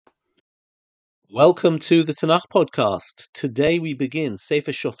Welcome to the Tanakh podcast. Today we begin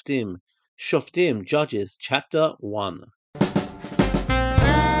Sefer Shoftim, Shoftim Judges, chapter 1.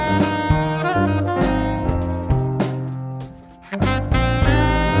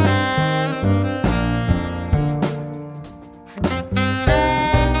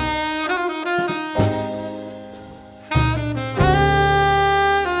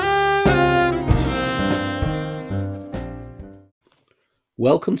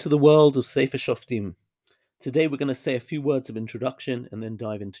 Welcome to the world of Sefer Shoftim. Today we're going to say a few words of introduction and then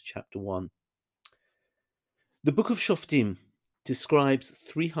dive into chapter 1. The book of Shoftim describes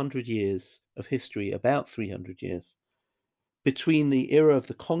 300 years of history, about 300 years, between the era of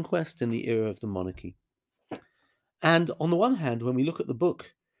the conquest and the era of the monarchy. And on the one hand, when we look at the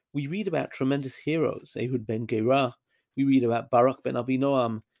book, we read about tremendous heroes, Ehud ben Gerah, we read about Barak ben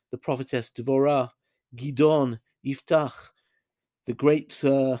Avinoam, the prophetess Devorah, Gidon, Yiftach, the great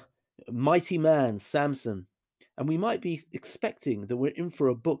mighty man, Samson. And we might be expecting that we're in for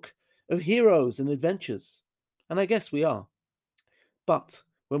a book of heroes and adventures. And I guess we are. But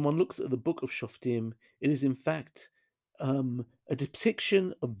when one looks at the book of Shoftim, it is in fact a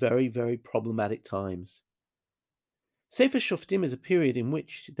depiction of very, very problematic times. Sefer Shoftim is a period in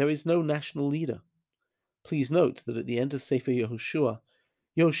which there is no national leader. Please note that at the end of Sefer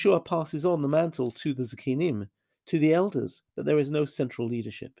Yehoshua passes on the mantle to the Zakinim, to the elders, but there is no central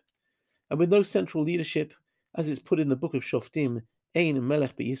leadership. And with no central leadership, as it's put in the book of Shoftim, Ein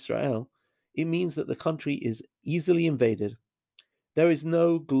Melech B'Yisrael, it means that the country is easily invaded. There is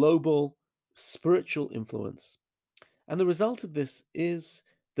no global spiritual influence. And the result of this is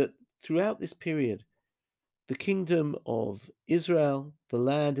that throughout this period, the kingdom of Israel, the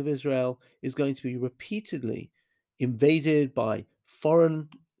land of Israel, is going to be repeatedly invaded by foreign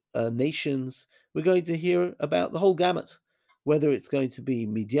nations. We're going to hear about the whole gamut, whether it's going to be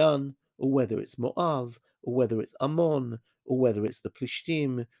Midian, or whether it's Moab, or whether it's Ammon, or whether it's the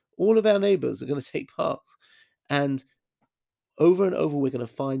Plishtim. All of our neighbors are going to take part. And over we're going to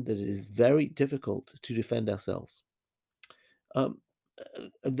find that it is very difficult to defend ourselves.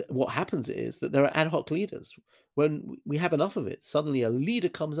 What happens is that there are ad hoc leaders. When we have enough of it, suddenly a leader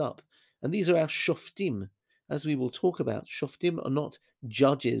comes up, and these are our shoftim. As we will talk about, shoftim are not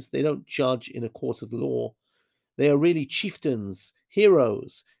judges. They don't judge in a court of law. They are really chieftains,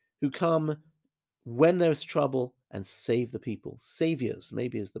 heroes, who come when there's trouble and save the people. Saviors,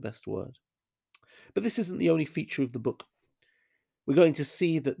 maybe, is the best word. But this isn't the only feature of the book. We're going to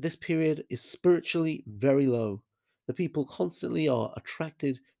see that this period is spiritually very low. The people constantly are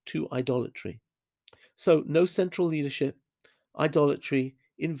attracted to idolatry. So no central leadership, idolatry,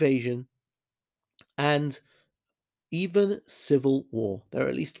 invasion, and even civil war. There are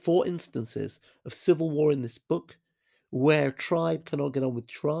at least 4 instances of civil war in this book where tribe cannot get on with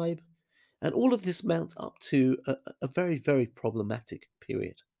tribe. And all of this mounts up to a very, very problematic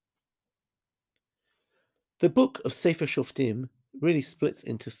period. The book of Sefer Shoftim really splits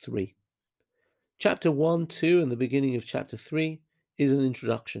into 3. Chapter 1, 2, and the beginning of chapter 3 is an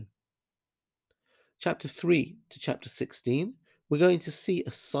introduction. Chapter 3 to chapter 16, we're going to see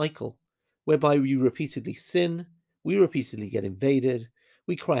a cycle whereby we repeatedly sin, we repeatedly get invaded,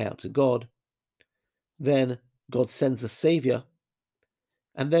 we cry out to God, then God sends a savior,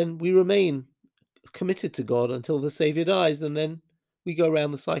 and then we remain committed to God until the savior dies, and then we go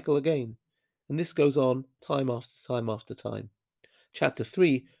around the cycle again. And this goes on time after time after time. Chapter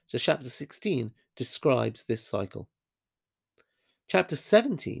 3 to chapter 16 describes this cycle. Chapter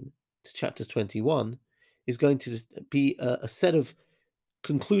 17 to chapter 21 is going to be a set of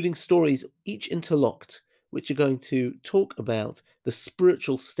concluding stories, each interlocked, which are going to talk about the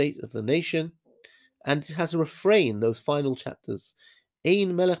spiritual state of the nation. And it has a refrain, those final chapters.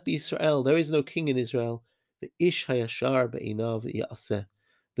 Ein Melech B'Yisrael, there is no king in Israel. The Ish Hayashar Be'inav Ya'aseh.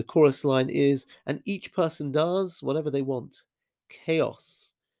 The chorus line is, and each person does whatever they want.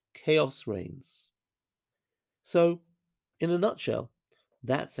 Chaos reigns. So, in a nutshell,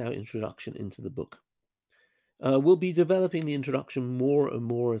 that's our introduction into the book. We'll be developing the introduction more and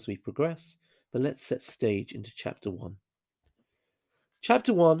more as we progress, but let's set stage into chapter 1.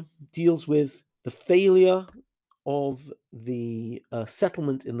 Chapter 1 deals with the failure of the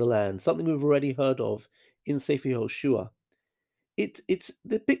settlement in the land, something we've already heard of in Sefer Yehoshua. It's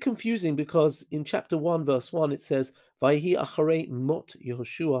a bit confusing because in chapter 1, verse 1, it says, Vayehi acharei mot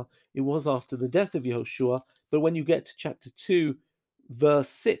Yehoshua, it was after the death of Yehoshua, but when you get to chapter 2, verse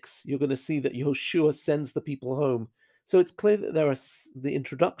 6, you're going to see that Yehoshua sends the people home. So it's clear that the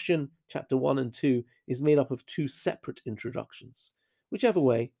introduction, chapter 1 and 2, is made up of 2 separate introductions. Whichever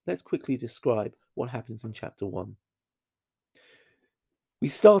way, let's quickly describe what happens in chapter 1. We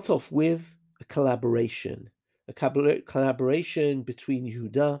start off with a collaboration, collaboration between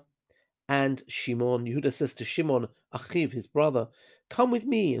Yehuda and Shimon. Yehuda says to Shimon, Achiv, his brother, come with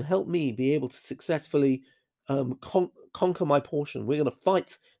me and help me be able to successfully conquer my portion. We're going to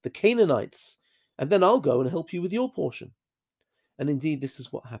fight the Canaanites, and then I'll go and help you with your portion. And indeed, this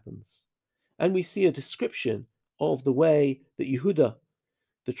is what happens. And we see a description of the way that Yehuda,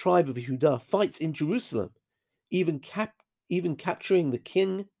 the tribe of Yehuda, fights in Jerusalem, even capturing the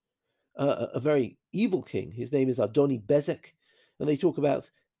king, a very evil king. His name is Adoni Bezek, and they talk about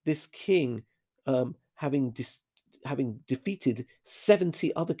this king having defeated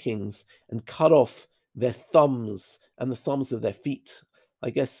 70 other kings and cut off their thumbs and the thumbs of their feet. I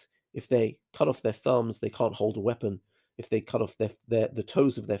guess if they cut off their thumbs, they can't hold a weapon. If they cut off the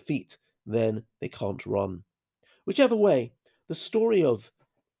toes of their feet, then they can't run. Whichever way, the story of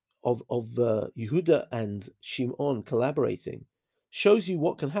Yehuda and Shimon collaborating shows you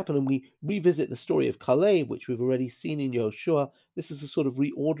what can happen. And we revisit the story of Caleb, which we've already seen in Yehoshua. This is a sort of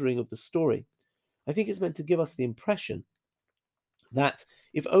reordering of the story. I think it's meant to give us the impression that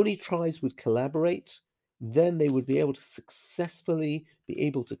if only tribes would collaborate, then they would be able to successfully be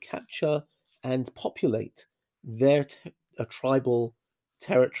able to capture and populate their tribal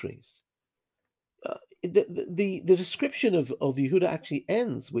territories. The description of Yehuda actually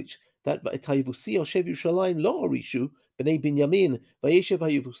ends, which that Vayevusi Oshev Yerushalayim lo Harishu b'nei Binyamin Vayeshev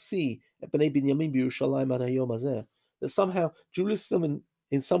Hayevusi b'nei Binyamin b'Yerushalayim ad hayom hazeh. That somehow Jerusalem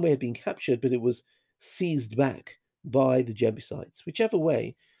in some way had been captured, but it was seized back by the Jebusites. Whichever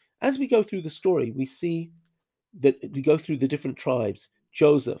way, as we go through the story, we see that we go through the different tribes: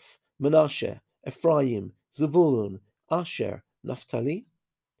 Joseph, Manasseh, Ephraim, Zevulun, Asher, Naphtali.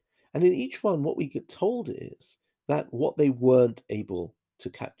 And in each one, what we get told is that what they weren't able to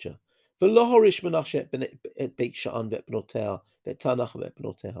capture. Manasseh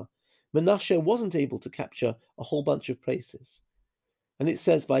wasn't able to capture a whole bunch of places. And it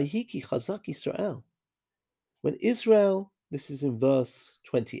says, Vayhiki Chazak Israel. When Israel, this is in verse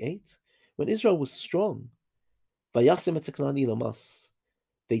 28, when Israel was strong, Vayasem et Knani lamas,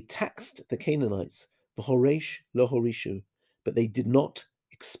 they taxed the Canaanites, V'horesh lo horishu, but they did not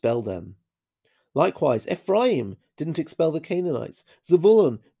expel them. Likewise, Ephraim didn't expel the Canaanites.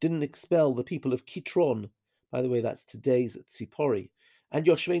 Zevulun didn't expel the people of Kitron. By the way, that's today's Tzipori. And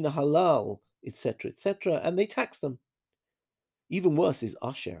Yoshvei Nahalal, etc., etc., and they taxed them. Even worse is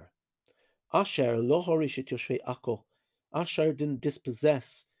Asher. Asher lo horish et Yoshvei Akko. Asher didn't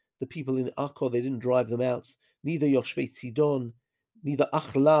dispossess the people in Akko. They didn't drive them out. Neither Yoshvei Sidon, neither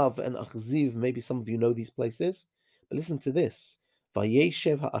Achlav and Achziv. Maybe some of you know these places. But listen to this.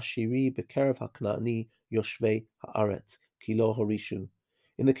 Vayeshev ha'ashiri bekerev ha'kna'ani yoshvei ha'aretz ki lo horishu.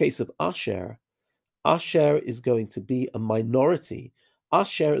 In the case of Asher, Asher is going to be a minority.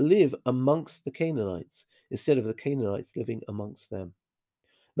 Asher live amongst the Canaanites instead of the Canaanites living amongst them.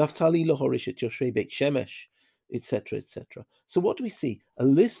 Naphtali lo horish et yoshvei beit shemesh, etc., etc. So what do we see? A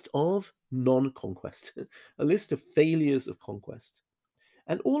list of non-conquest, a list of failures of conquest.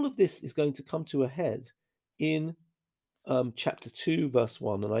 And all of this is going to come to a head in chapter 2, verse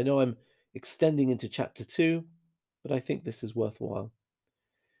 1. And I know I'm extending into chapter 2, but I think this is worthwhile.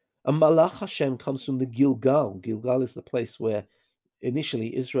 A Malach Hashem comes from the Gilgal. Gilgal is the place where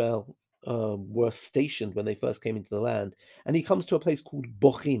initially Israel were stationed when they first came into the land. And he comes to a place called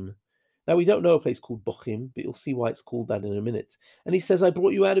Bochim. Now, we don't know a place called Bochim, but you'll see why it's called that in a minute. And he says, I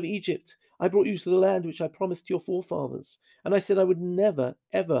brought you out of Egypt. I brought you to the land which I promised to your forefathers. And I said I would never,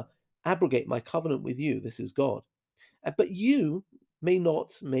 ever abrogate my covenant with you. This is God. But you may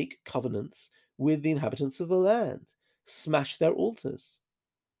not make covenants with the inhabitants of the land. Smash their altars.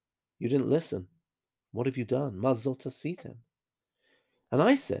 You didn't listen. What have you done? Mazot asitem. And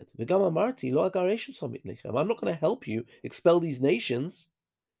I said, V'gam amarti lo agareshu mitlechem. I'm not going to help you expel these nations.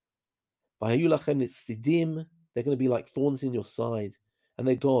 V'hayu lachem nitzidim. They're going to be like thorns in your side, and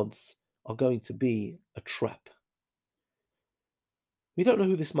their gods are going to be a trap. We don't know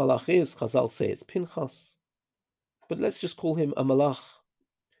who this malach is. Chazal say it's Pinchas. But let's just call him a malach,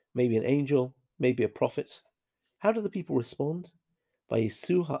 maybe an angel, maybe a prophet. How do the people respond?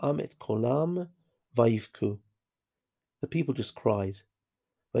 Vayisu ha'am et kolam vayivku. The people just cried.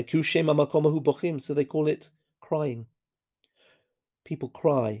 Vayiku shem ha'makom hahu bochim, so they call it crying. People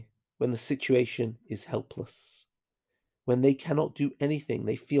cry when the situation is helpless, when they cannot do anything.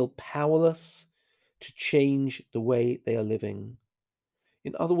 They feel powerless to change the way they are living.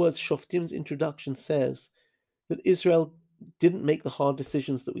 In other words, Shoftim's introduction says that Israel didn't make the hard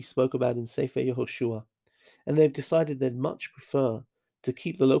decisions that we spoke about in Sefer Yehoshua, and they've decided they'd much prefer to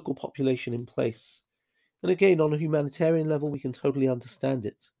keep the local population in place. And again, on a humanitarian level, we can totally understand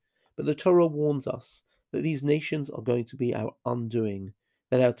it. but the Torah warns us that these nations are going to be our undoing,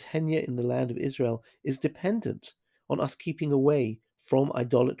 that our tenure in the land of Israel is dependent on us keeping away from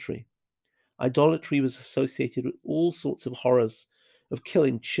idolatry. Idolatry was associated with all sorts of horrors, of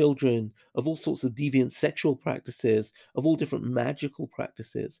killing children, of all sorts of deviant sexual practices, of all different magical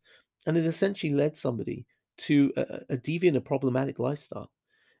practices. And it essentially led somebody to a deviant, a problematic lifestyle.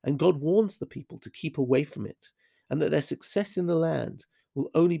 And God warns the people to keep away from it, and that their success in the land will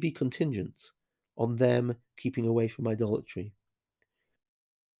only be contingent on them keeping away from idolatry.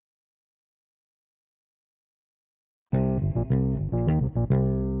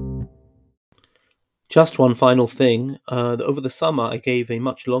 Just one final thing. Over the summer, I gave a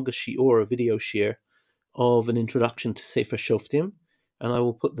much longer shiur, a video shiur, of an introduction to Sefer Shoftim, and I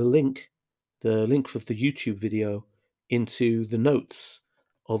will put the link of the YouTube video, into the notes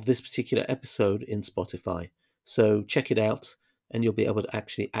of this particular episode in Spotify. So check it out, and you'll be able to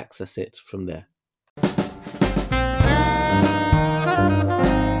actually access it from there.